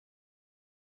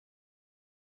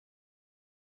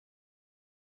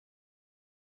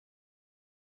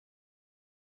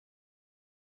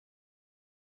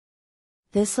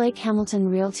This Lake Hamilton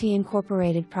Realty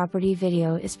Incorporated property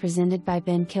video is presented by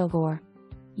Ben Kilgore.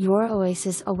 Your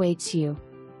oasis awaits you.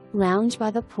 Lounge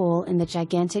by the pool in the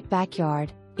gigantic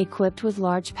backyard, equipped with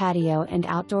large patio and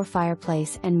outdoor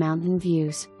fireplace and mountain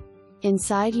views.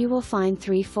 Inside you will find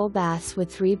 3 full baths with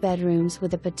 3 bedrooms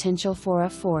with a potential for a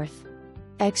 4th.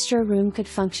 Extra room could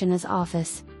function as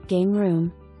office, game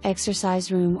room,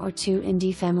 exercise room or 2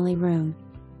 indie family room.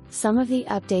 Some of the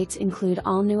updates include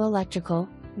all new electrical,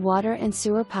 water and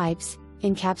sewer pipes,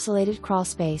 encapsulated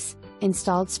crawlspace,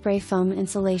 installed spray foam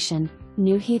insulation,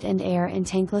 new heat and air and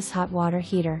tankless hot water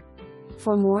heater.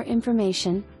 For more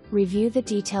information, review the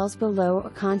details below or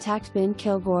contact Ben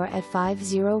Kilgore at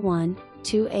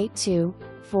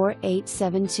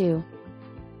 501-282-4872.